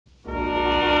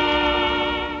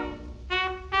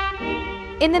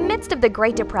In the midst of the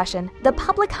Great Depression, the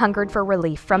public hungered for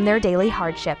relief from their daily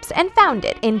hardships and found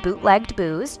it in bootlegged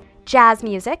booze, jazz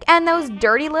music, and those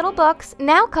dirty little books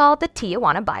now called the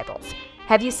Tijuana Bibles.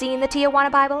 Have you seen the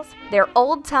Tijuana Bibles? They're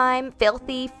old-time,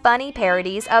 filthy, funny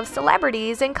parodies of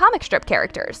celebrities and comic strip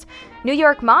characters. New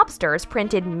York mobsters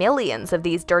printed millions of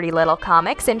these dirty little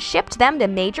comics and shipped them to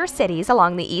major cities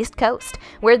along the East Coast,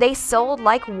 where they sold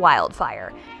like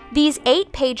wildfire. These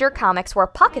 8-pager comics were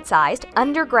pocket-sized,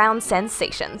 underground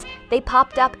sensations. They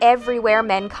popped up everywhere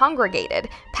men congregated,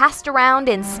 passed around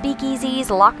in speakeasies,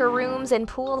 locker rooms, and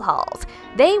pool halls.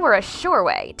 They were a sure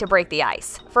way to break the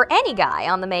ice for any guy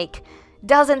on the make.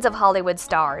 Dozens of Hollywood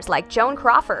stars like Joan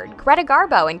Crawford, Greta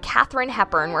Garbo, and Katharine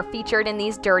Hepburn were featured in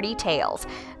these dirty tales,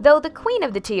 though the queen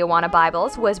of the Tijuana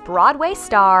Bibles was Broadway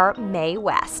star Mae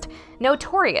West.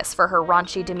 Notorious for her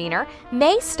raunchy demeanor,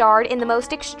 Mae starred in the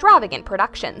most extravagant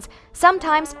productions,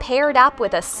 sometimes paired up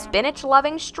with a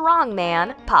spinach-loving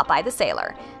strongman, Popeye the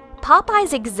Sailor.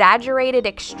 Popeye's exaggerated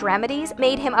extremities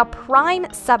made him a prime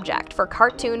subject for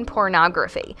cartoon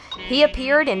pornography. He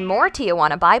appeared in more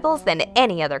Tijuana Bibles than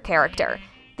any other character.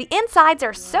 The insides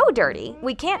are so dirty,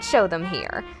 we can't show them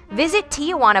here. Visit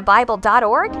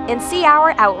TijuanaBible.org and see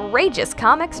our outrageous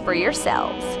comics for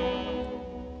yourselves.